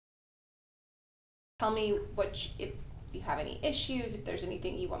Tell me if you have any issues, if there's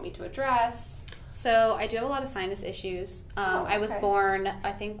anything you want me to address. So I do have a lot of sinus issues. Okay. I was born,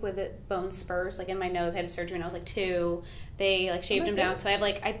 I think, with bone spurs, like in my nose. I had a surgery when I was like 2. They like shaved them down. So I have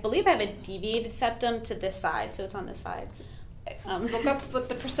I believe I have a deviated septum to this side. So it's on this side. Look up what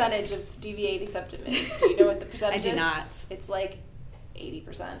the percentage of deviated septum is. Do you know what the percentage is? I do not. It's like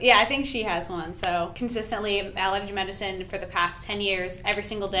 80%. Yeah, I think she has one. So consistently, allergy medicine for the past 10 years, every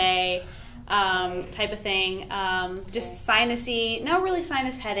single day, type of thing. Just sinusy, not really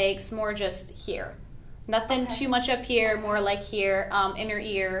sinus headaches, more just here. Nothing too much up here, more like here, inner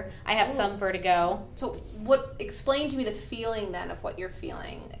ear. I have some vertigo. So explain to me the feeling then of what you're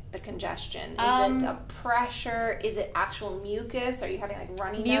feeling, the congestion. Is it a pressure? Is it actual mucus? Are you having like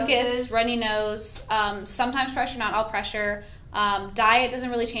runny noses? Mucus, runny nose, sometimes pressure, not all pressure. Diet doesn't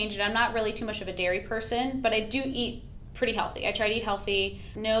really change it. I'm not really too much of a dairy person, but I do eat pretty healthy. I try to eat healthy.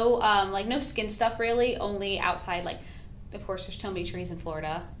 No, no skin stuff really, only outside. Like, of course, there's so many trees in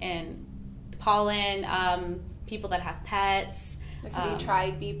Florida, and pollen, people that have pets. Have you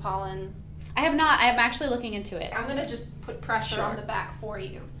tried bee pollen? I have not. I'm actually looking into it. I'm going to just put pressure on the back for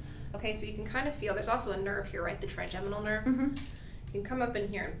you. Okay, so you can kind of feel, there's also a nerve here, right? The trigeminal nerve. Mm-hmm. You can come up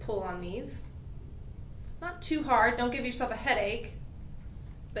in here and pull on these. Not too hard. Don't give yourself a headache.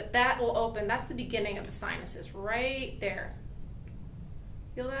 But that will open. That's the beginning of the sinuses, right there.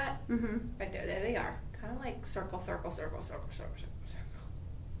 Feel that? Mm-hmm. Right there. There they are. Kind of like circle, circle, circle, circle, circle, circle, circle.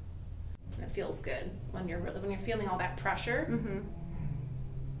 And it feels good when you're feeling all that pressure. Mm-hmm.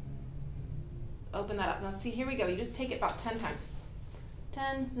 Open that up. Now see, here we go. You just take it about 10 times.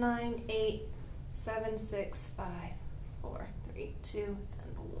 10, 9, 8, 7, 6, 5, 4, 3, 2, and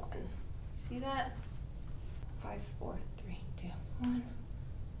 1. See that? 5, 4, 3, 2, 1.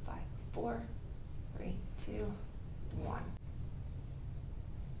 5, 4, 3, 2, 1.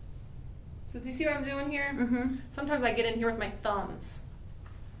 So do you see what I'm doing here? Mm-hmm. Sometimes I get in here with my thumbs.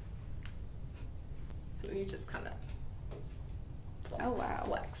 And you just kind of flex, oh wow,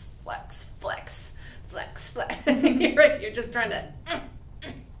 flex, flex, flex, flex, flex. You're just trying to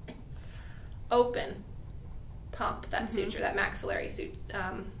open, pump that suture, that maxillary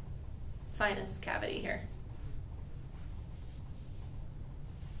sinus cavity here.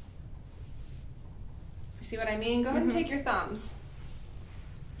 You see what I mean? Go ahead and take your thumbs.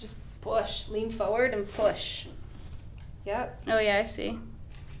 Just push, lean forward and push. Yep. Oh yeah, I see.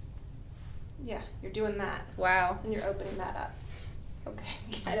 Yeah, you're doing that. Wow. And you're opening that up. Okay.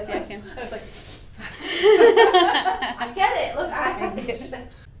 I was like, I get it. Look, I get it.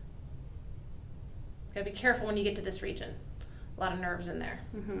 Gotta be careful when you get to this region. A lot of nerves in there.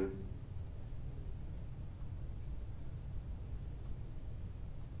 Mm-hmm.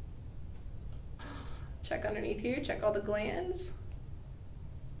 Check underneath here. Check all the glands.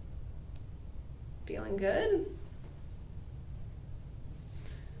 Feeling good?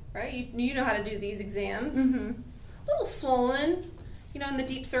 Right? You know how to do these exams. Mm-hmm. A little swollen, in the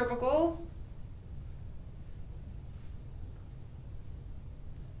deep cervical.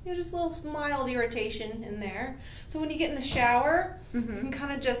 Just a little mild irritation in there. So when you get in the shower, you can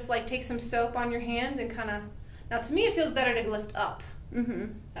kind of just like take some soap on your hands and kind of, now to me it feels better to lift up.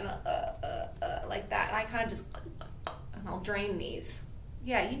 And like that. And I kind of just, and I'll drain these.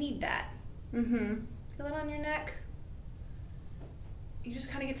 Yeah, you need that. Feel it on your neck? You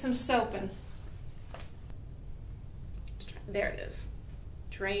just kind of get some soap and there it is.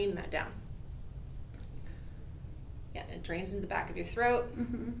 Drain that down. Yeah, it drains into the back of your throat.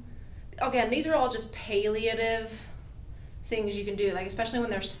 Again, these are all just palliative things you can do, like especially when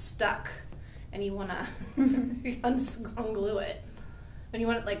they're stuck and you want to unglue it. When you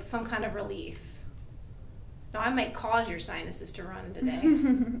want like some kind of relief. Now, I might cause your sinuses to run today.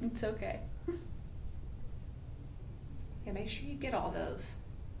 It's okay. Yeah, make sure you get all those.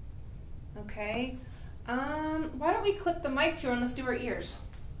 Okay. Why don't we clip the mic to her and let's do her ears?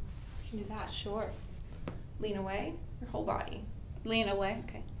 We can do that. Sure. Lean away, your whole body. Lean away.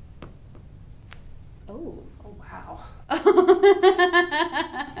 Okay. Oh. Oh, wow.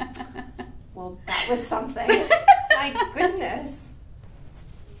 Well, that was something. My goodness.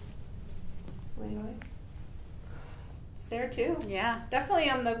 Lean away. It's there too. Yeah. Definitely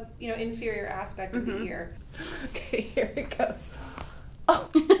on the inferior aspect of the ear. Okay, here it goes. Oh.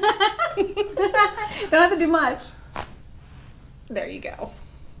 Don't have to do much. There you go.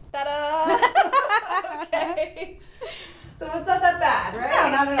 Ta-da! Okay. So it's not that bad, right?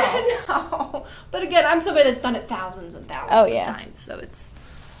 No, not at all. No. But again, I'm somebody that's done it thousands and thousands of times. So it's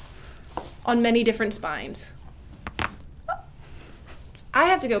on many different spines. I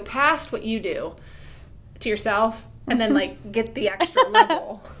have to go past what you do to yourself and then like get the extra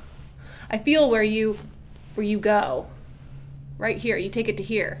level. I feel where you go. Right here. You take it to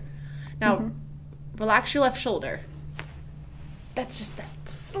here. Now, relax your left shoulder. That's just that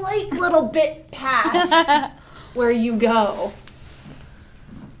slight little bit past where you go.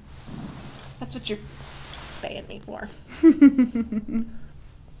 That's what you're paying me for. She's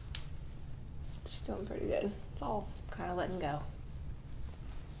doing pretty good. It's all kind of letting go.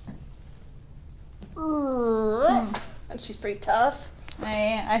 And she's pretty tough.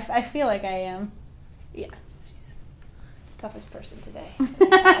 I feel like I am. Yeah, she's the toughest person today.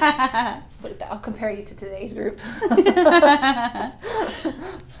 Let's put it that. I'll compare you to today's group.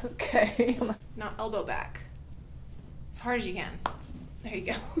 Okay. Now elbow back. As hard as you can. There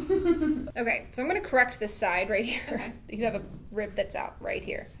you go. Okay, so I'm going to correct this side right here. Okay. You have a rib that's out right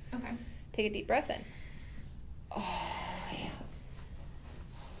here. Okay. Take a deep breath in. Oh,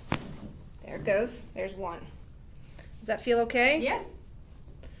 yeah. There it goes. There's one. Does that feel okay? Yeah.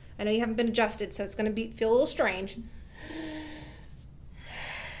 I know you haven't been adjusted, so it's going to feel a little strange.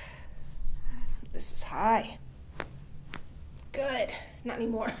 This is high. Good. Not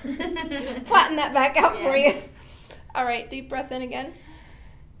anymore. Flatten that back out for you. All right, deep breath in again.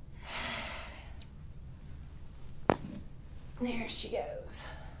 There she goes.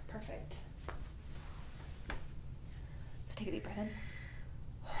 Perfect. So take a deep breath in.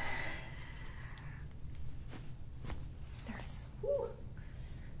 There it is. Woo.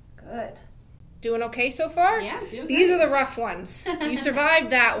 Good. Doing okay so far? Yeah, doing These great. are the rough ones. You survived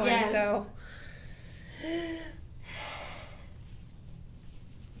that one, Yes. so.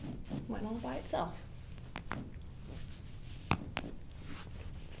 Went all by itself.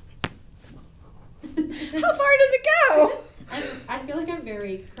 How far does it go? I feel like I'm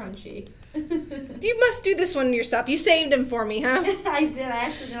very crunchy. You must do this one yourself. You saved him for me, huh? I did. I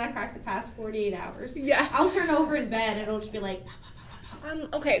actually did not crack the past 48 hours. Yeah. I'll turn over in bed and it'll just be like...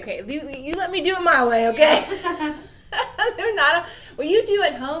 Okay. You let me do it my way, okay? Yeah. They're not. What you do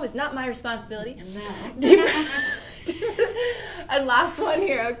at home is not my responsibility. No. And last one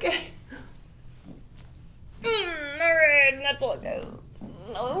here, okay? All right, that's all it goes.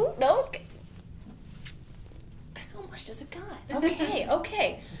 No. Okay. How much does it got?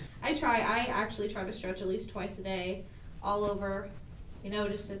 Okay. I actually try to stretch at least twice a day, all over,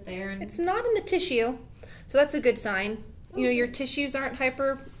 just sit there and... It's not in the tissue, so that's a good sign. You know, your tissues aren't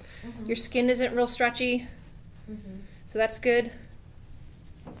hyper, your skin isn't real stretchy, so that's good.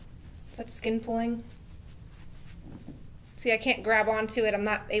 That's skin pulling. See, I can't grab onto it. I'm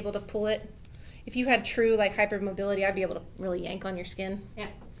not able to pull it. If you had true, hypermobility, I'd be able to really yank on your skin. Yeah.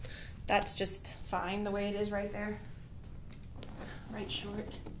 That's just fine the way it is right there. Right short.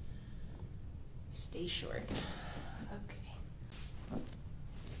 Stay short. Okay.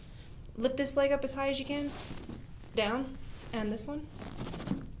 Lift this leg up as high as you can. Down. And this one.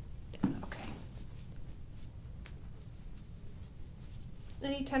 Down. Okay.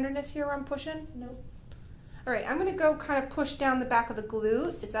 Any tenderness here where I'm pushing? Nope. All right, I'm going to go kind of push down the back of the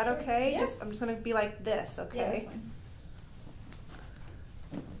glute. Is that okay? Yeah. I'm just going to be like this, okay? Yeah, that's fine.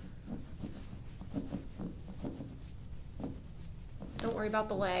 Don't worry about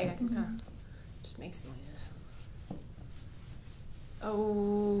the leg. I can kind of just makes noises.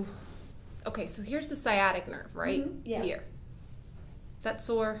 Oh. Okay, so here's the sciatic nerve, right? Yeah. Here. Is that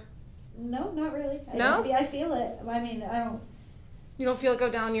sore? No, not really. No? I feel it. I mean, I don't... You don't feel it go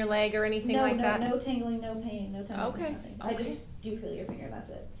down your leg or anything like that? No tingling, no pain, no tenderness, Okay. nothing. I just do feel your finger,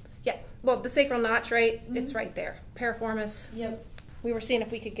 that's it. Yeah. Well, the sacral notch, right? It's right there. Piriformis. Yep. We were seeing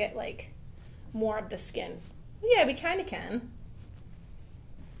if we could get, more of the skin. Yeah, we kind of can.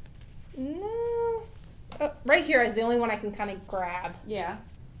 No. Oh, right here is the only one I can kind of grab. Yeah.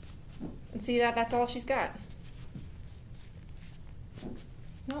 And see that? That's all she's got.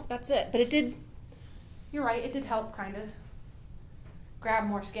 No, that's it. But it did, you're right, it did help kind of grab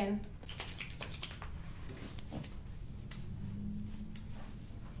more skin.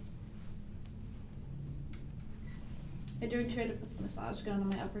 I do try to put the massage gun on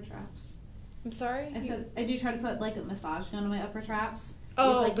my upper traps. I'm sorry? I said I do try to put a massage gun on my upper traps.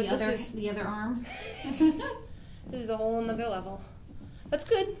 Oh, Use, but the other arm. This is a whole nother level. That's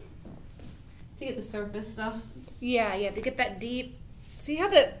good. To get the surface stuff. Yeah, to get that deep. See how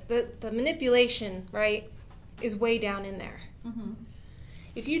the manipulation, right, is way down in there. Mm-hmm.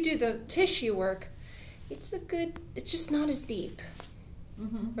 If you do the tissue work, it's just not as deep.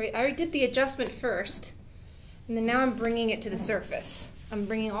 Mm-hmm. Right? I already did the adjustment first, and then now I'm bringing it to the surface. I'm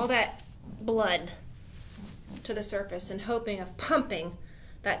bringing all that blood to the surface and hoping of pumping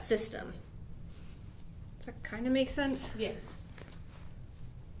that system. Does that kind of make sense? Yes.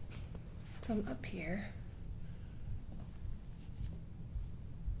 So I'm up here.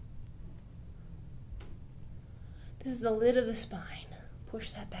 This is the lid of the spine.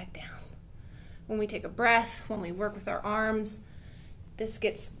 Push that back down. When we take a breath, when we work with our arms, this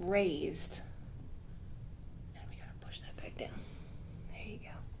gets raised. And we gotta push that back down. There you go.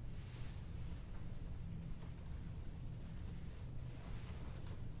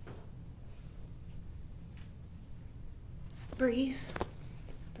 Breathe.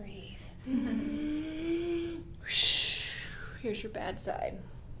 Breathe. Here's your bad side.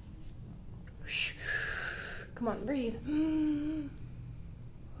 Come on, breathe.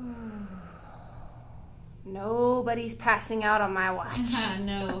 Nobody's passing out on my watch.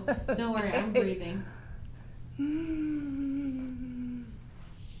 No, don't worry, I'm breathing.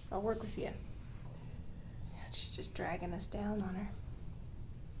 I'll work with you. She's just dragging this down on her.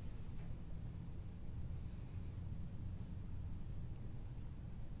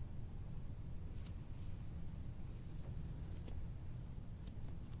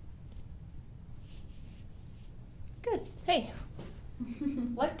 Good. Hey,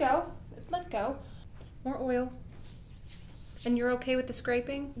 let go. Let go. More oil. And you're okay with the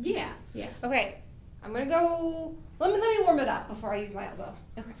scraping? Yeah. Okay. I'm gonna go. Let me warm it up before I use my elbow.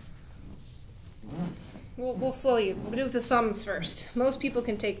 Okay. We'll slow you. We'll do it with the thumbs first. Most people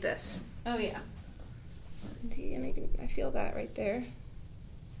can take this. Oh yeah. See, and I feel that right there.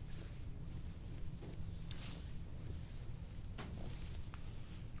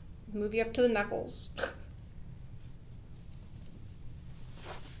 Move you up to the knuckles.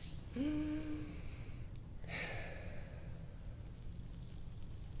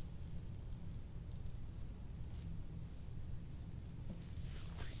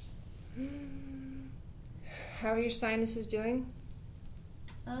 How are your sinuses doing?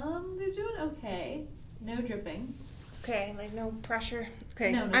 They're doing okay. No dripping. Okay, like no pressure.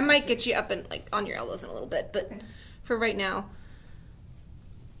 Okay, No I might pressure. get you up and like on your elbows in a little bit, but Okay. for right now,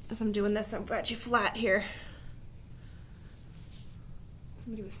 as I'm doing this, I've got you flat here.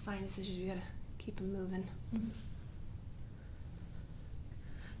 Somebody with sinus issues, we gotta keep them moving. Mm-hmm.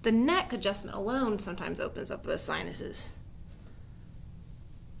 The neck adjustment alone sometimes opens up the sinuses.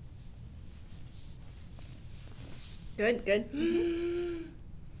 Good, good.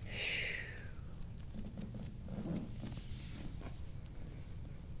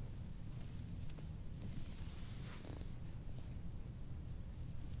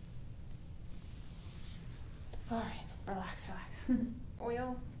 All right, relax.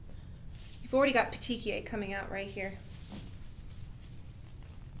 Oil. You've already got petechiae coming out right here.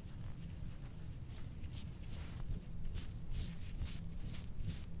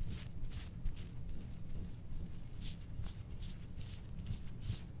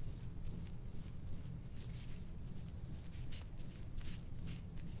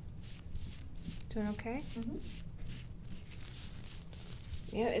 Doing okay? Mm-hmm.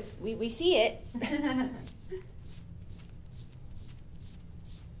 Yeah, we see it.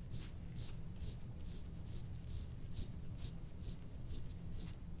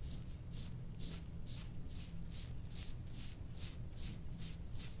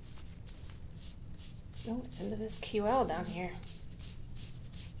 Oh, it's into this QL down here.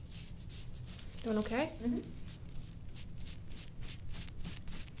 Doing okay? Mm-hmm.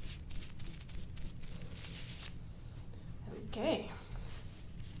 Okay.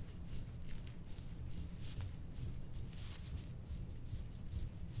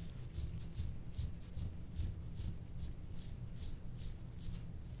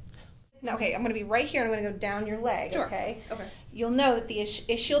 Now, okay, I'm going to be right here and I'm going to go down your leg, Sure. okay? Okay. You'll know that the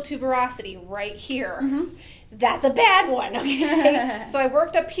ischial tuberosity right here, Mm-hmm. that's a bad one, okay? So I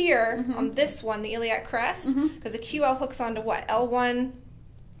worked up here Mm-hmm. on this one, the iliac crest, Mhm. because the QL hooks onto what? L1,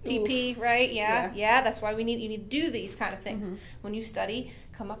 TP, right? Yeah, that's why you need to do these kind of things. Mhm. When you study,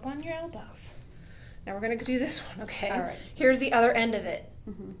 come up on your elbows. Now we're going to do this one, okay? All right. Here's the other end of it.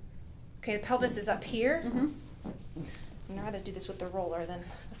 Mm-hmm. Okay, the pelvis is up here. Mm-hmm. I'd rather do this with the roller than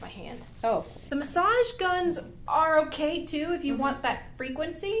with my hand. Oh. The massage guns are okay too if you Mhm. want that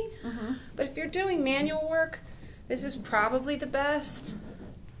frequency, Mm-hmm. but if you're doing manual work, this is probably the best.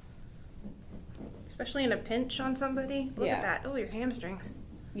 Especially in a pinch on somebody. Look Yeah. at that. Oh, your hamstrings.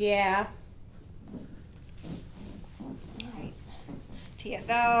 Yeah. All right.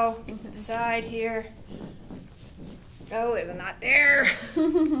 TFL, to the side here. Oh, there's a knot there.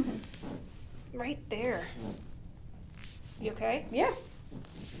 Right there. You okay? Yeah.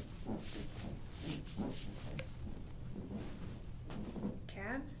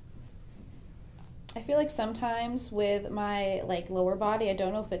 Calves? I feel like sometimes with my like lower body, I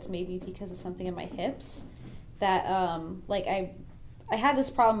don't know if it's maybe because of something in my hips that like I had this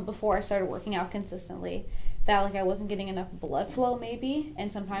problem before I started working out consistently that like I wasn't getting enough blood flow maybe,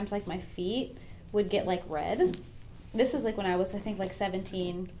 and sometimes like my feet would get like red This is like when I was, I think, like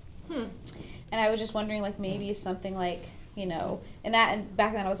 17. And I was just wondering, like, maybe something like, you know, and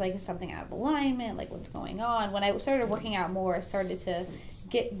back then I was like, is something out of alignment? Like, what's going on? When I started working out more, I started to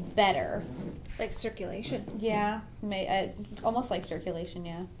get better. Like circulation. Yeah. Almost like circulation,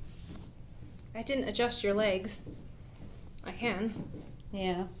 yeah. I didn't adjust your legs. I can.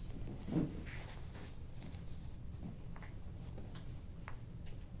 Yeah.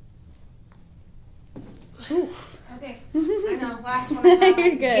 Oof. Okay. I know. Last one. I You're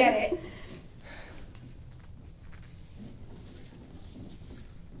good. Get it.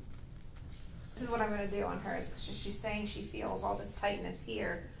 This is what I'm going to do on her. Is she's saying she feels all this tightness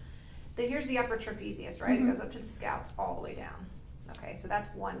here. Here's the upper trapezius, right? It goes up to the scalp all the way down. Okay, so that's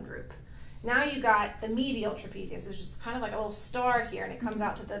one group. Now you got the medial trapezius, which is kind of like a little star here, and it comes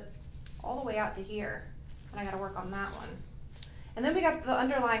out to all the way out to here. And I got to work on that one. And then we got the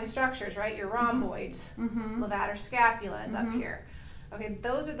underlying structures, right? Your rhomboids, levator scapula is up here. Okay,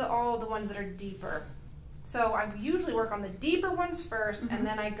 those are all the ones that are deeper. So I usually work on the deeper ones first, and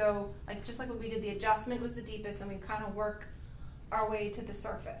then I go, like just like what we did, the adjustment was the deepest, and we kind of work our way to the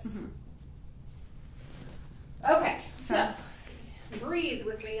surface. Okay, so breathe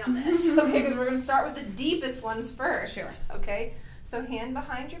with me on this, okay? Because we're going to start with the deepest ones first. Sure. Okay, so hand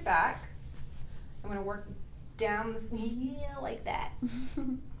behind your back. I'm going to work down this, yeah, like that.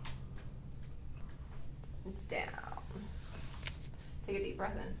 Down. Take a deep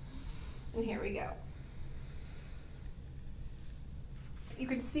breath in. And here we go. You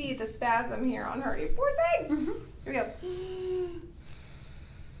can see the spasm here on her. You poor thing. Here we go. I'm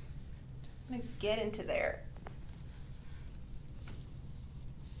going to get into there.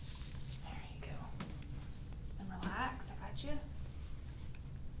 There you go. And relax. I got you.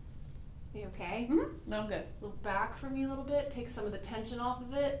 You okay? No, I'm good. Look back for me a little bit. Take some of the tension off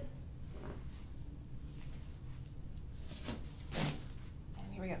of it.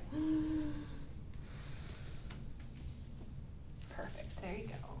 And here we go. Perfect. There you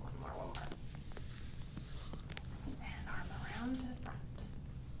go. One more. And arm around the front.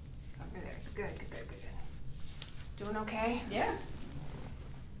 Over there. Good. Doing okay? Yeah.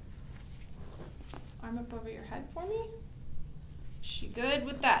 Arm up over your head for me. She good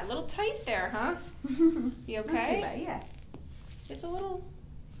with that? A little tight there, huh? You okay? Not too bad, yeah. It's a little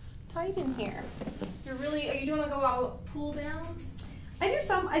tight in here. Are you doing like a lot of pull downs? I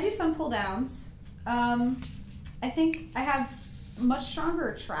do some pull downs. I think I have much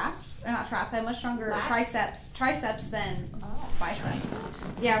stronger traps, or not traps, I have much stronger triceps than biceps.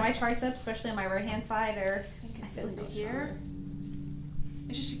 Yeah, my triceps, especially on my right hand side, I feel into here.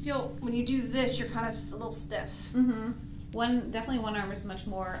 It's just you feel, when you do this, you're kind of a little stiff. Definitely one arm is much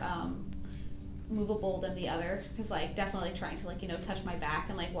more movable than the other, because like definitely trying to like, you know, touch my back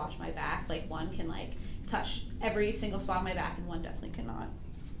and like watch my back, like one can like touch every single spot on my back and one definitely cannot.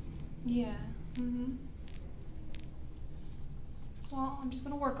 Yeah. Well, I'm just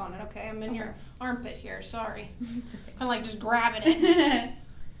gonna work on it, okay? I'm in your armpit here, sorry. Kind of like just grabbing it.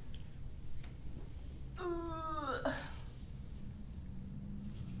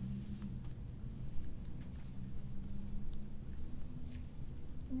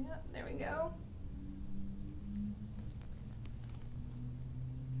 Yep, there we go.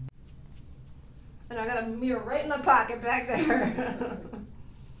 And I got a mirror right in my pocket back there.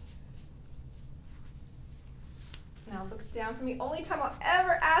 Now look down for me. Only time I'll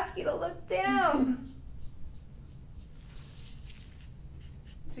ever ask you to look down.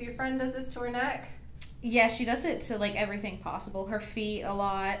 So your friend does this to her neck? Yeah, she does it to like everything possible. Her feet a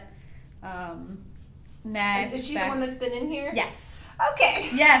lot, neck. And is she back. the one that's been in here? Yes. Okay.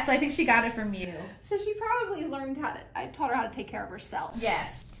 Yes, I think she got it from you. So she probably learned I taught her how to take care of herself.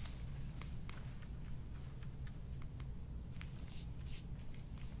 Yes.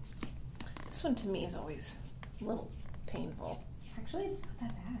 This one to me is always a little painful. Actually, it's not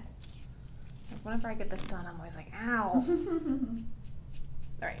that bad. Whenever I get this done, I'm always like, ow.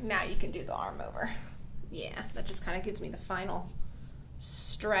 All right, now you can do the arm over. Yeah, that just kind of gives me the final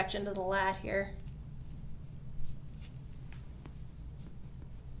stretch into the lat here.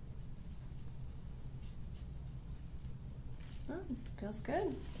 Oh, feels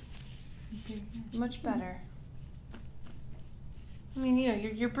good. Much better. I mean, you know,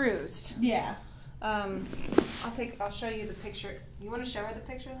 you're bruised. Yeah. I'll show you the picture. You want to show her the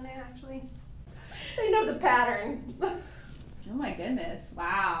picture, Linnea, actually? They know the pattern. Oh my goodness.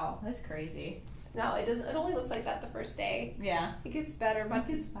 Wow. That's crazy. No, it doesn't. It only looks like that the first day. Yeah. It gets better, but It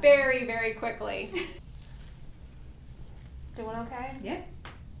gets better. very, very quickly. Doing okay? Yeah.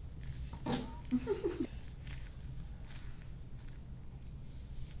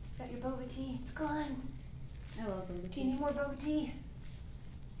 Got your boba tea. It's gone. I love boba Do tea. you need more boba tea?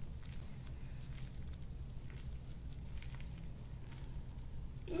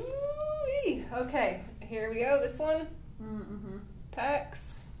 Ooh-wee. Okay, here we go. This one. Mm-hmm.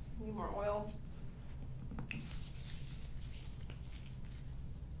 Pecs. Need more oil.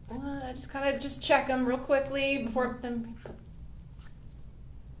 Just kind of just check them real quickly before I'm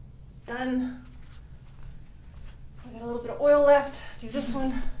done. I got a little bit of oil left. Do this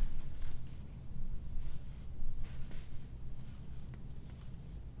one.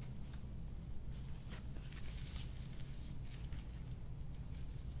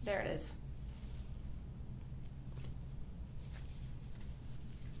 There it is.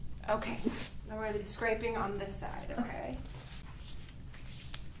 Okay, now we're going to do the scraping on this side, okay?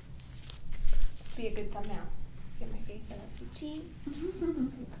 This be a good thumbnail. Get my face in it. Cheese.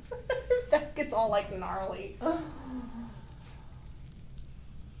 That gets all like gnarly.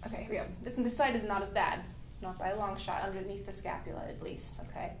 Okay, here we go. This side is not as bad. Not by a long shot, underneath the scapula at least,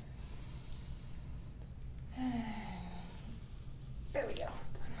 okay? There we go.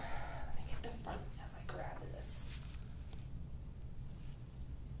 Let me get the front as I grab this.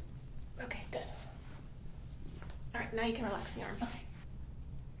 Okay, good. All right, now you can relax the arm. Okay.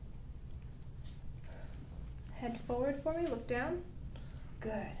 Head forward for me, look down.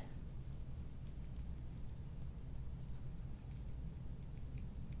 Good.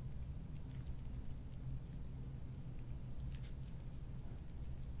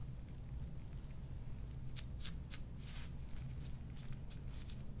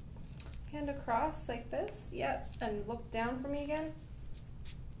 Hand across like this, yep, and look down for me again.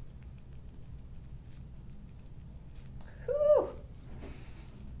 Whew.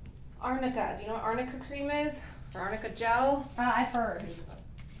 Arnica, do you know what arnica cream is? Or arnica gel? I've heard.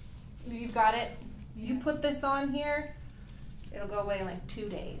 You've got it. You put this on here, it'll go away in like 2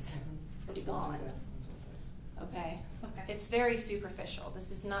 days. It'll be gone. Okay. Okay. It's very superficial.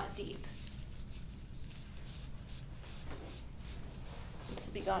 This is not deep. This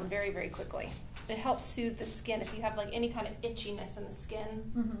will be gone very, very quickly. It helps soothe the skin. If you have like any kind of itchiness in the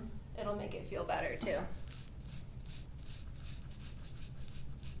skin, it'll make it feel better too.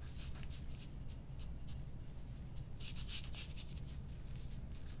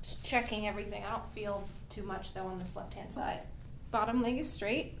 Just checking everything. I don't feel too much though on this left-hand side. Bottom leg is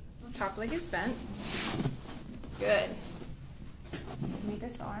straight, top leg is bent. Good. Give me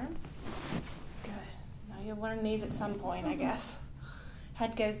this arm. Good. Now you'll learn these at some point, I guess.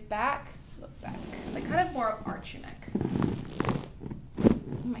 Head goes back, look back. Like kind of more arch your neck.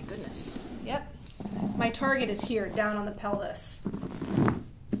 Oh my goodness. Yep. My target is here, down on the pelvis.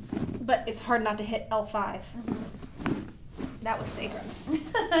 But it's hard not to hit L5. That was sacrum.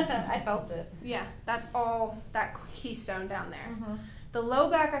 I felt it. Yeah, that's all that keystone down there. The low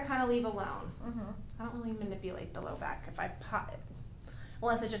back I kind of leave alone. I don't really manipulate the low back if I pop it.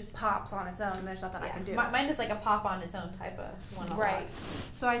 Unless it just pops on its own, there's nothing I can do. Mine is like a pop on its own type of one. Right.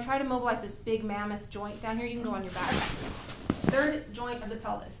 So I try to mobilize this big mammoth joint down here. You can go on your back. Third joint of the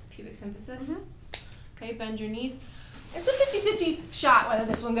pelvis, pubic symphysis. Okay, bend your knees. It's a 50-50 shot whether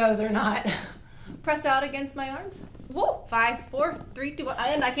this one goes or not. Press out against my arms. Whoa, 5, 4, 3, 2, 1.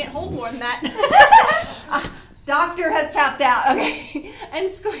 And I can't hold more than that. Doctor has tapped out. Okay.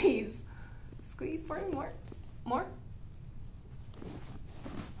 And squeeze. Squeeze for me more. More.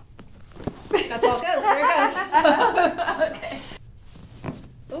 That's all it goes. There it goes. Okay.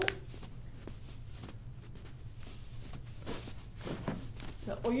 Oh.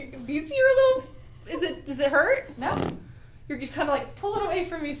 So, do you see your little? Does it hurt? No. You're kind of like pull it away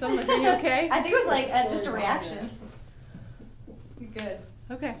from me. So I'm like, are you okay? I think it was like just a reaction. You're good.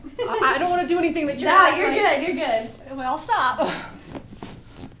 Okay. I don't want to do anything that you're. No, you're good. You're good. Well, I'll stop.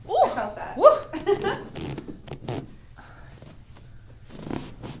 Ooh. I felt that. Woo.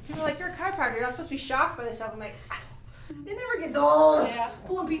 People are like, you're a chiropractor. You're not supposed to be shocked by this stuff. I'm like, it never gets old. Yeah.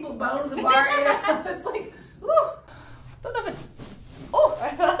 Pulling people's bones apart. You know? It's like, ooh. Don't know if it. Oh,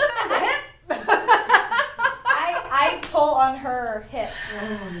 that was a hip. I pull on her hips.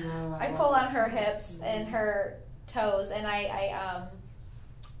 Oh, no, I pull on her hips and her toes, and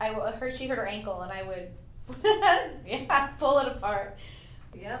she hurt her ankle, and I would pull it apart.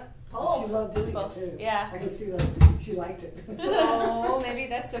 Yep. She loved doing it too. Yeah. I can see that she liked it. So maybe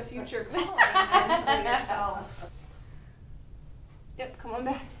that's a future calling for yourself. Yep, come on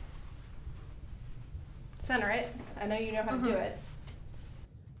back. Center it. I know you know how to do it.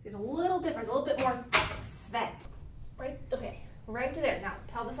 It's a little different, a little bit more svet. Right, okay, right to there. Now,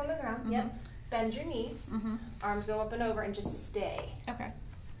 pelvis on the ground. Yep. Bend your knees. Arms go up and over and just stay. Okay.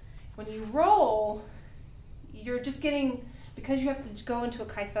 When you roll, you're just getting, because you have to go into a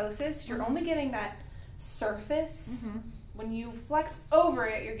kyphosis, you're only getting that surface. When you flex over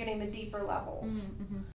it, you're getting the deeper levels.